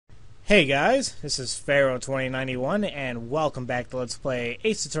Hey guys, this is Pharaoh 2091, and welcome back to Let's Play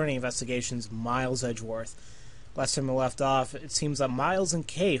Ace Attorney Investigations Miles Edgeworth. Last time we left off, it seems that Miles and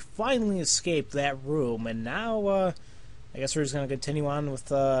Kay finally escaped that room, and now, I guess we're just going to continue on with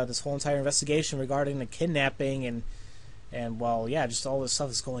this whole entire investigation regarding the kidnapping and well, yeah, just all this stuff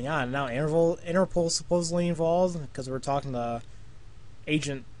that's going on. Now Interpol's supposedly involved, because we're talking to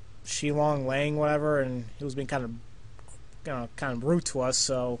Agent Shi-Long Lang, whatever, and he was being kind of rude to us,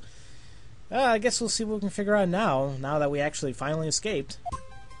 so I guess we'll see what we can figure out now that we actually finally escaped.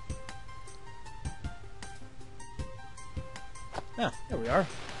 Ah, there we are.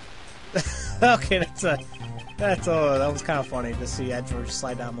 Okay, that was kind of funny to see Edgeworth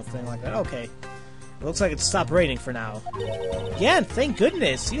slide down the thing like that. Okay, it looks like it stopped raining for now. Yeah, and thank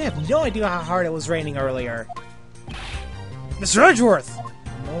goodness. You have no idea how hard it was raining earlier. Mr. Edgeworth!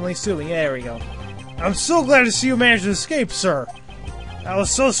 I'm only assuming. Yeah, there we go. I'm so glad to see you managed to escape, sir. I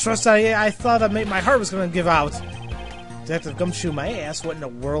was so stressed I thought my heart was going to give out. Detective Gumshoe, may I ask what in the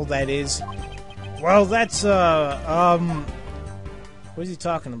world that is? Well, that's, what is he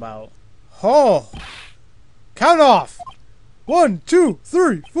talking about? Oh! Count off! 1, 2,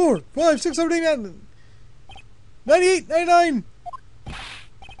 3, 4, 5, 6, 7, 8, 9, 98, 99!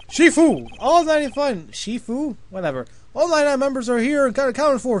 Shifu! All 95... Shifu? Whatever. All 99 members are here and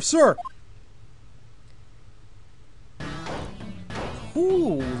accounted for, sir!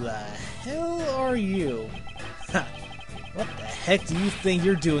 Who the hell are you? What the heck do you think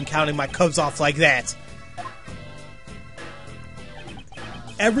you're doing counting my cubs off like that?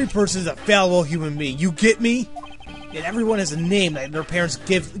 Every person is a fallible human being, you get me? And everyone has a name that their parents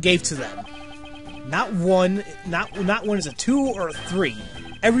gave to them. Not one is a 2 or a 3.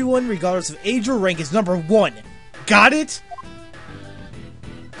 Everyone, regardless of age or rank, is number 1. Got it?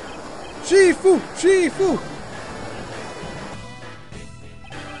 Shifu! Shifu!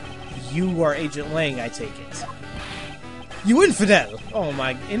 You are Agent Lang, I take it. You infidel! Oh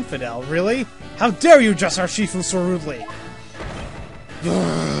my, infidel, really? How dare you address our Shifu so rudely?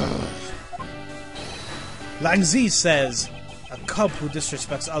 Lang Zi says, a cub who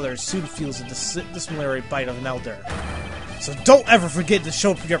disrespects others soon feels a disciplinary bite of an elder. So don't ever forget to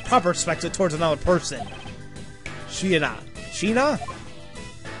show your proper respect towards another person. Shih-na. Shih-na?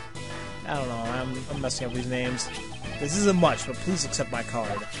 I don't know, I'm messing up these names. This isn't much, but please accept my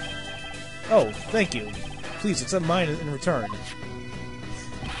card. Oh, thank you. Please accept mine in return.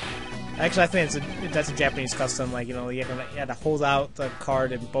 Actually, I think that's a Japanese custom. Like, you know, you have to hold out the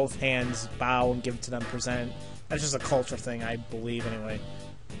card in both hands, bow, and give it to them, present. That's just a culture thing, I believe, anyway.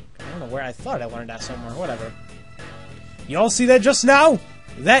 I don't know where. I thought I learned that somewhere. Whatever. You all see that just now?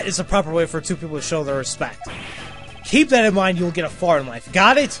 That is the proper way for two people to show their respect. Keep that in mind. You'll get far in life.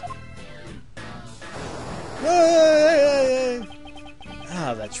 Got it?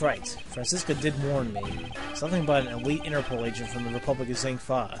 Ah, that's right. Francisca did warn me. Something about an elite Interpol agent from the Republic of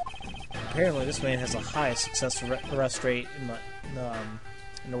Zhengfa. Apparently, this man has the highest success arrest rate in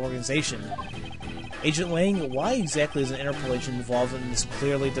the organization. Agent Lang, why exactly is an Interpol agent involved in this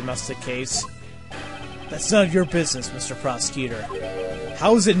clearly domestic case? That's none of your business, Mr. Prosecutor.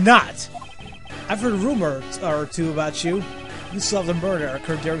 How is it not? I've heard a rumor or two about you. You solved a murder that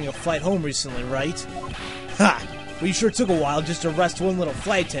occurred during a flight home recently, right? Ha! Well, you sure took a while just to arrest one little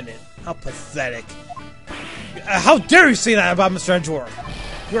flight attendant. How pathetic. How dare you say that about Mr. Edgeworth?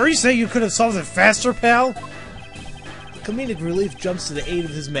 Are you saying you could have solved it faster, pal? Comedic relief jumps to the aid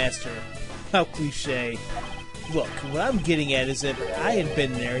of his master. How cliche. Look, what I'm getting at is that if I had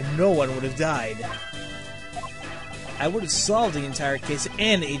been there, no one would have died. I would have solved the entire case,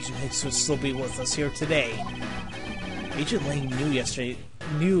 and Agent Hicks would still be with us here today. Agent Lang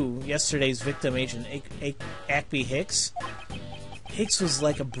knew yesterday's victim, Agent Acme Hicks. Hicks was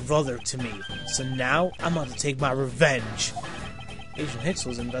like a brother to me, so now I'm about to take my revenge. Agent Hicks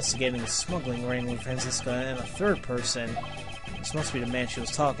was investigating a smuggling ring with Francisca and a third person. This must be the man she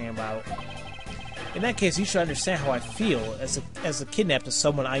was talking about. In that case, you should understand how I feel as a kidnapped of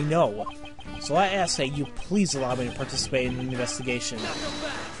someone I know. So I ask that you please allow me to participate in the investigation.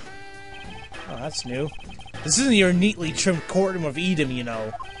 Oh, that's new. This isn't your neatly trimmed courtroom of Eden, you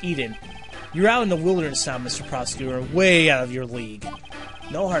know. Eden. You're out in the wilderness now, Mr. Prosecutor, way out of your league.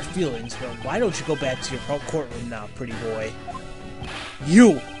 No hard feelings, but why don't you go back to your courtroom now, pretty boy?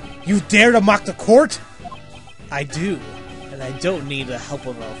 You dare to mock the court? I do, and I don't need the help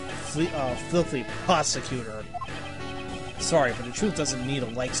of a filthy prosecutor. Sorry, but the truth doesn't need the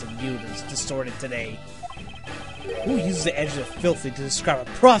likes of you to distort it today. Who uses the edge of filthy to describe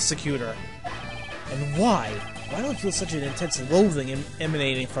a prosecutor? And why? Why do I feel such an intense loathing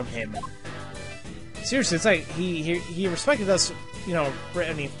emanating from him? Seriously, it's like he respected us you know,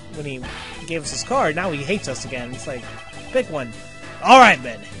 when he gave us his card, now he hates us again. It's like, pick one. Alright,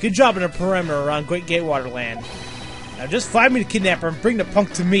 men. Good job in the perimeter around Great Gatewater Land. Now just find me the kidnapper and bring the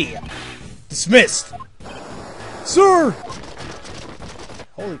punk to me. Dismissed. Sir!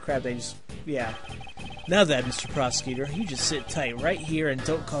 Holy crap, they just... yeah. Now that, Mr. Prosecutor, you just sit tight right here and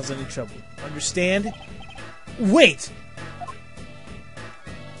don't cause any trouble. Understand? Wait!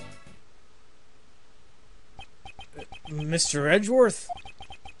 Mr. Edgeworth?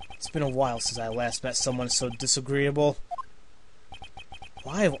 It's been a while since I last met someone so disagreeable.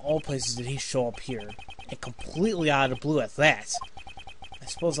 Why of all places did he show up here? And completely out of the blue at that. I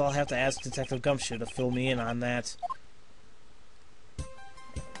suppose I'll have to ask Detective Gumshoe to fill me in on that.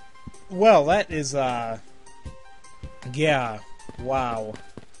 Well, that is, yeah, wow.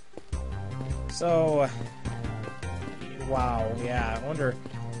 So, wow, yeah, I wonder...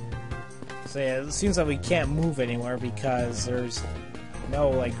 So, yeah, it seems like we can't move anywhere because there's no,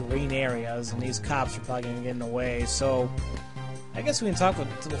 like, green areas, and these cops are probably gonna get in the way, so... I guess we can talk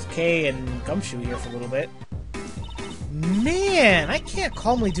with Kay and Gumshoe here for a little bit. Man, I can't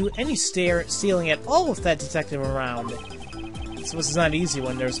calmly do any stealing at all with that detective around. So this is not easy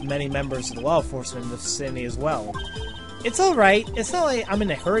when there's many members of the law enforcement in the vicinity as well. It's alright. It's not like I'm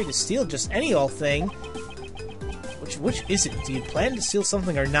in a hurry to steal just any old thing. Which is it? Do you plan to steal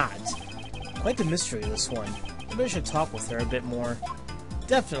something or not? Quite the mystery, this one. Maybe I should talk with her a bit more.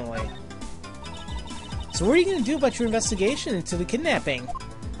 Definitely. So what are you going to do about your investigation into the kidnapping?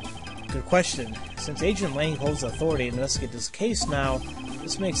 Good question. Since Agent Lang holds authority to investigate this case now,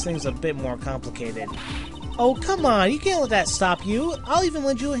 this makes things a bit more complicated. Oh, come on, you can't let that stop you. I'll even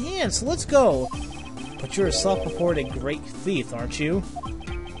lend you a hand, so let's go. But you're a self-reported great thief, aren't you?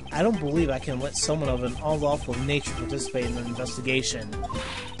 I don't believe I can let someone of an unlawful nature participate in an investigation.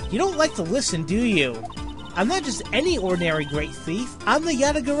 You don't like to listen, do you? I'm not just any ordinary great thief. I'm the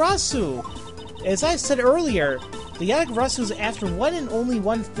Yatagarasu. As I said earlier, the Yatagarasu is after one and only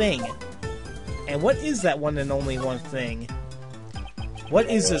one thing. And what is that one and only one thing? What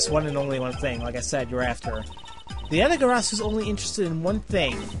is this one and only one thing, like I said, you're after? The Yatagarasu is only interested in one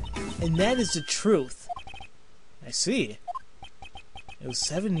thing, and that is the truth. I see. It was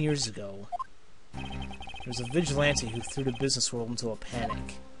 7 years ago. There was a vigilante who threw the business world into a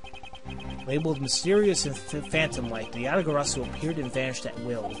panic. Labeled mysterious and phantom-like, the Yatagarasu appeared and vanished at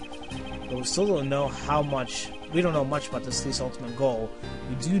will. But we still don't know we don't know much about this thief's ultimate goal.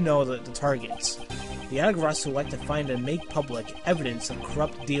 We do know the targets. The Yatagarasu like to find and make public evidence of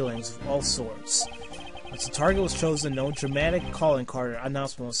corrupt dealings of all sorts. Once the target was chosen, no dramatic calling card or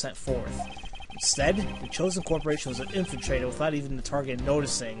announcement was sent forth. Instead, the chosen corporation was infiltrated without even the target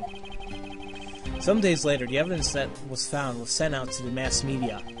noticing. Some days later, the evidence that was found was sent out to the mass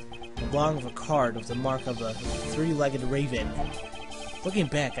media, along with a card with the mark of a three-legged raven. Looking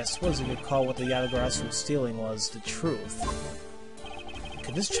back, I suppose you could call what the Yatagarasu was stealing was the truth.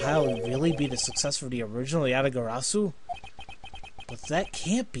 Could this child really be the successor of the original Yatagarasu? But that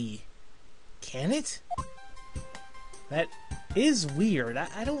can't be. Can it? That is weird.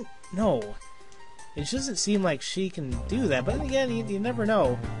 I don't know. It doesn't seem like she can do that, but then again, you never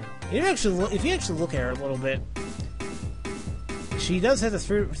know. If you actually look at her a little bit, she does have the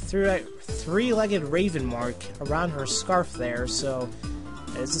three-legged raven mark around her scarf there, so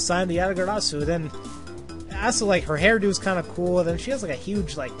it's a sign of the Yatagarasu. Then, also, like, her hairdo is kind of cool, and then she has, like, a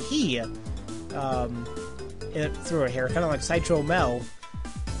huge, like, key through her hair, kind of like Sideshow Mel.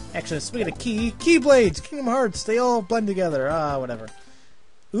 Actually, speaking of Keyblades, Kingdom Hearts, they all blend together. Whatever.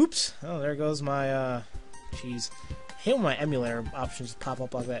 Oops. Oh, there goes my, jeez. I hate when my emulator options pop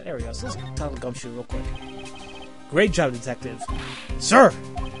up like that. There we go. So let's talk to Gumshoe real quick. Great job, Detective. Sir!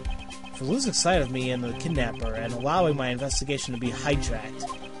 For losing sight of me and the kidnapper and allowing my investigation to be hijacked.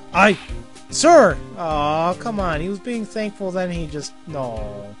 Sir! Aw, come on. He was being thankful, then he just...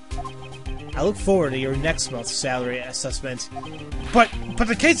 No. I look forward to your next month's salary assessment. But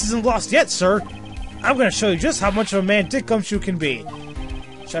the case isn't lost yet, sir! I'm gonna show you just how much of a man Dick Gumshoe can be.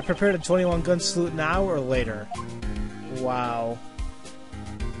 Should I prepare the 21-gun salute now or later? Wow.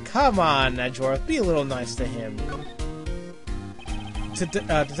 Come on, Edgeworth. Be a little nice to him.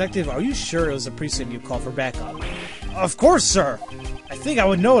 Detective, are you sure it was the precinct you called for backup? Of course, sir! I think I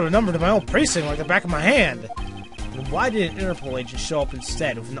would know the number to my own precinct like the back of my hand. Then why did an Interpol agent show up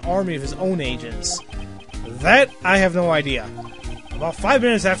instead with an army of his own agents? That, I have no idea. About 5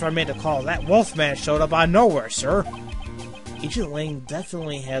 minutes after I made the call, that wolf man showed up out of nowhere, sir. Agent Lang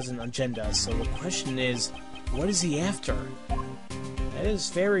definitely has an agenda, so the question is, what is he after? That is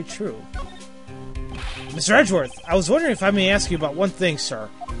very true. Mr. Edgeworth, I was wondering if I may ask you about one thing, sir.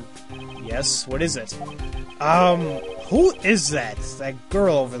 Yes, what is it? Who is that? That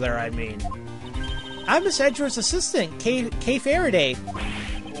girl over there, I mean. I'm Miss Edgeworth's assistant, Kay Faraday.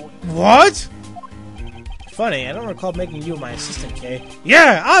 What? Funny, I don't recall making you my assistant, Kay.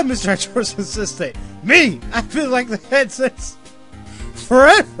 Yeah, I'm Mr. Edgeworth's assistant. Me! I've been like the head since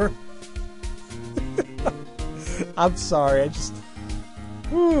forever. I'm sorry, I just...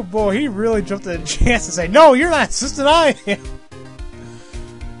 Ooh, boy, he really jumped at a chance to say, no, you're not assistant, I am.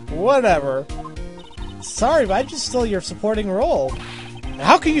 Whatever. Sorry, but I just stole your supporting role. Now,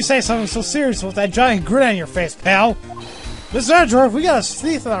 how can you say something so serious with that giant grin on your face, pal? Miss Edgeworth, we got a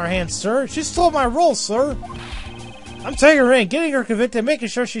thief in our hands, sir. She stole my role, sir. I'm taking her in, getting her convicted, making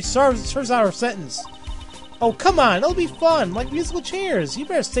sure she serves out her sentence. Oh, come on, it'll be fun, like musical chairs. You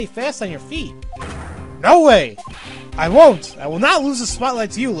better stay fast on your feet. No way! I won't! I will not lose the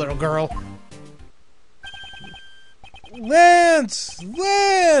spotlight to you, little girl. Lance!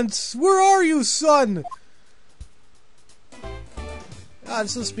 Lance! Where are you, son?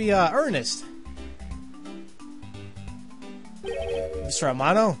 This must be, Ernest. Mr.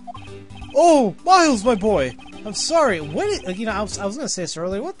 Amano? Oh, Miles, my boy! I'm sorry, I was gonna say this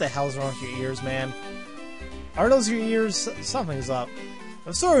earlier, what the hell's wrong with your ears, man? Are those your ears? Something's up.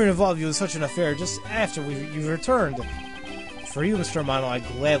 I'm sorry to involve you in such an affair just after you've returned. For you, Mr. Amano, I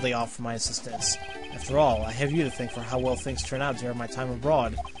gladly offer my assistance. After all, I have you to thank for how well things turned out during my time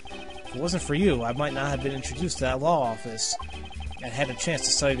abroad. If it wasn't for you, I might not have been introduced to that law office, and had a chance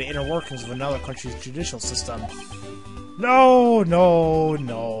to study the inner workings of another country's judicial system. No, no,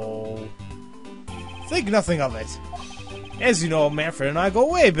 no. Think nothing of it. As you know, Manfred and I go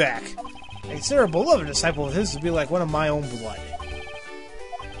way back. I consider a beloved disciple of his to be like one of my own blood.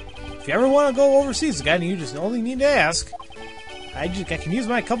 If you ever want to go overseas again, you just only need to ask. I can use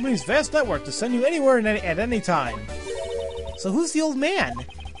my company's vast network to send you anywhere and at any time. So who's the old man?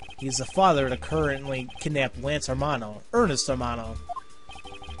 He's the father of the currently kidnapped Lance Armano, Ernest Armano.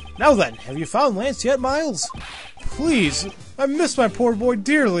 Now then, have you found Lance yet, Miles? Please, I miss my poor boy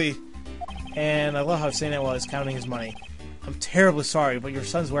dearly. And I love how he's saying that while he's counting his money. I'm terribly sorry, but your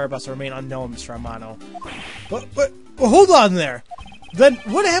son's whereabouts remain unknown, Mr. Armano. But hold on there. Then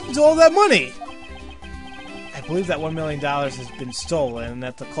what happened to all that money? I believe that $1 million has been stolen and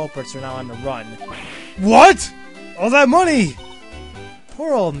that the culprits are now on the run. What? All that money?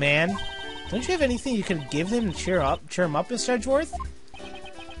 Poor old man. Don't you have anything you can give him to cheer him up, Mr. Edgeworth?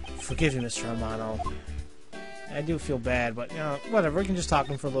 Forgive me, Mr. Armano. I do feel bad, but, you know, whatever. We can just talk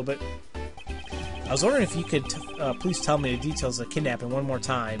to him for a little bit. I was wondering if you could please tell me the details of the kidnapping one more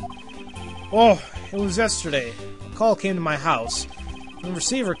time. Oh, it was yesterday. A call came to my house. The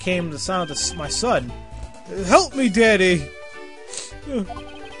receiver came to sound to my son. Help me, Daddy!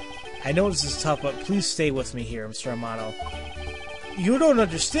 I know this is tough, but please stay with me here, Mr. Armano. You don't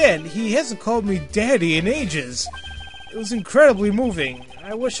understand. He hasn't called me Daddy in ages. It was incredibly moving.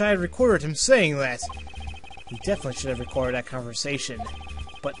 I wish I had recorded him saying that. He definitely should have recorded that conversation.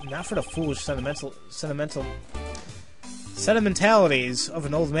 But not for the foolish sentimentalities of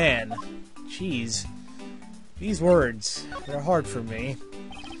an old man. Jeez. These words, they're hard for me.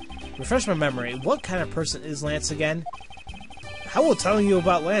 Refresh my memory. What kind of person is Lance again? How will telling you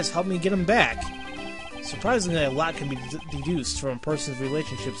about Lance help me get him back? Surprisingly, a lot can be deduced from a person's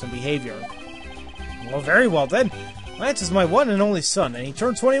relationships and behavior. Well, very well then. Lance is my one and only son, and he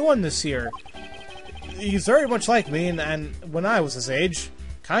turned 21 this year. He's very much like me, and when I was his age,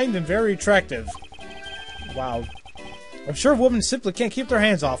 kind and very attractive. Wow. I'm sure women simply can't keep their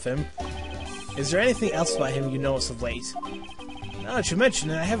hands off him. Is there anything else about him you notice of late? Now that you mention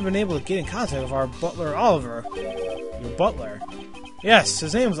it, I haven't been able to get in contact with our butler, Oliver. Your butler? Yes,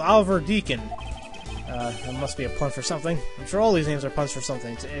 his name is Oliver Deacon. That must be a pun for something. I'm sure all these names are puns for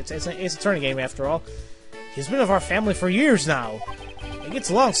something. It's a turning game, after all. He's been of our family for years now. He gets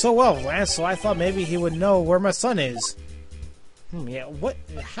along so well with Lance, so I thought maybe he would know where my son is. Yeah, what?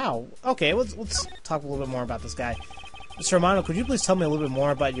 How? Okay, let's talk a little bit more about this guy. Mr. Romano, could you please tell me a little bit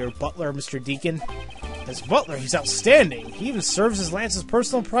more about your butler, Mr. Deacon? As butler, he's outstanding. He even serves as Lance's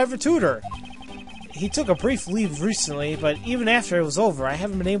personal private tutor. He took a brief leave recently, but even after it was over, I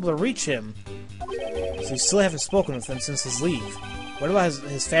haven't been able to reach him. So you still haven't spoken with him since his leave. What about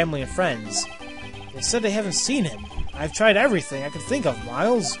his family and friends? They said they haven't seen him. I've tried everything I could think of,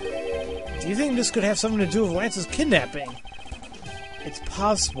 Miles. Do you think this could have something to do with Lance's kidnapping? It's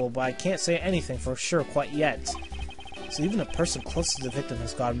possible, but I can't say anything for sure quite yet. So even a person close to the victim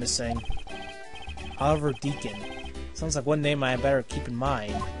has gone missing. Oliver Deacon. Sounds like one name I had better keep in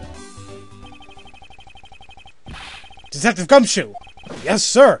mind. Detective Gumshoe! Yes,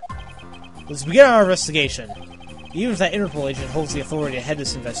 sir! Let's begin our investigation. Even if that Interpol agent holds the authority to head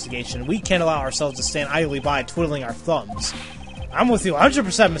this investigation, we can't allow ourselves to stand idly by twiddling our thumbs. I'm with you 100%,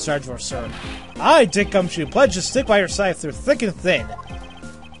 Mr. Edgeworth, sir. I, Dick Gumshoe, pledge to stick by your side through thick and thin.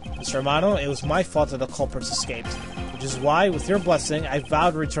 Mr. Romano, it was my fault that the culprits escaped, which is why, with your blessing, I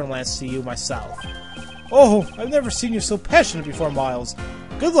vowed to return Lance to you myself. Oh, I've never seen you so passionate before, Miles.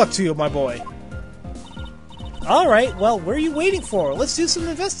 Good luck to you, my boy. Alright, well, what are you waiting for? Let's do some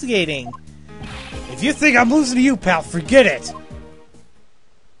investigating. If you think I'm losing to you, pal, forget it.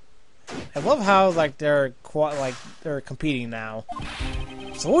 I love how they're competing now.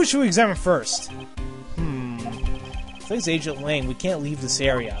 So what should we examine first? Thanks to Agent Lang, we can't leave this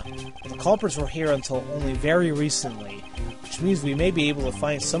area. The culprits were here until only very recently, which means we may be able to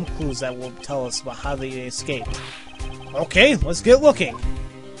find some clues that will tell us about how they escaped. Okay, let's get looking.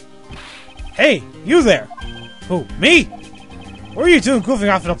 Hey, you there! Who, me? What are you doing goofing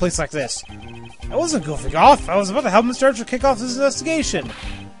off in a place like this? I wasn't goofing off. I was about to help Mr. Archer kick off this investigation.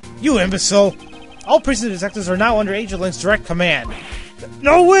 You imbecile! All precinct detectives are now under Agent Lang's direct command.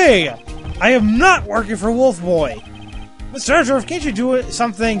 No way! I am not working for Wolf Boy! Mr. Edgeworth, can't you do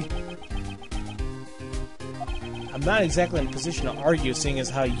something? I'm not exactly in a position to argue, seeing as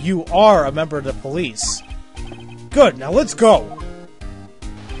how you are a member of the police. Good, now let's go!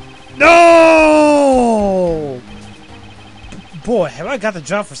 No! Boy, have I got the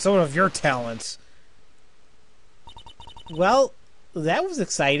job for someone of your talents. Well, that was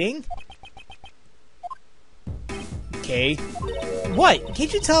exciting. Okay. What?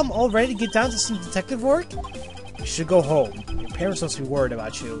 Can't you tell I'm all ready to get down to some detective work? You should go home. Your parents must be worried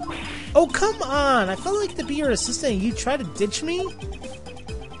about you. Oh, come on! I felt like to be your assistant and you try to ditch me?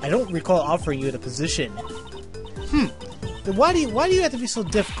 I don't recall offering you the position. Then why do you have to be so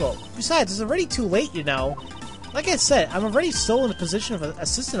difficult? Besides, it's already too late, you know. Like I said, I'm already still in the position of an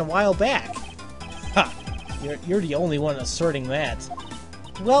assistant a while back. Ha! You're the only one asserting that.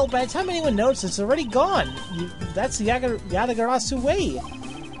 Well, by the time anyone knows, it's already gone. That's the Yadagarasu way.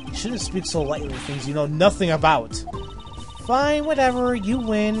 You shouldn't speak so lightly with things you know nothing about. Fine, whatever, you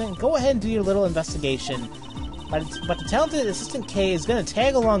win. Go ahead and do your little investigation. But the talented Assistant K is going to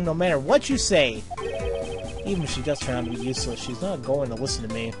tag along no matter what you say. Even if she does turn out to be useless, she's not going to listen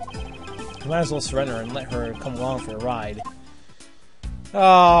to me. You might as well surrender and let her come along for a ride.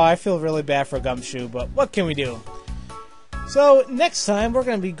 Oh, I feel really bad for Gumshoe, but what can we do? So, next time, we're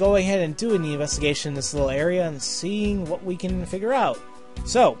going to be going ahead and doing the investigation in this little area and seeing what we can figure out.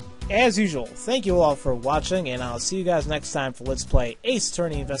 So, as usual, thank you all for watching, and I'll see you guys next time for Let's Play Ace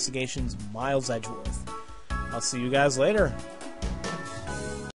Attorney Investigations Miles Edgeworth. I'll see you guys later.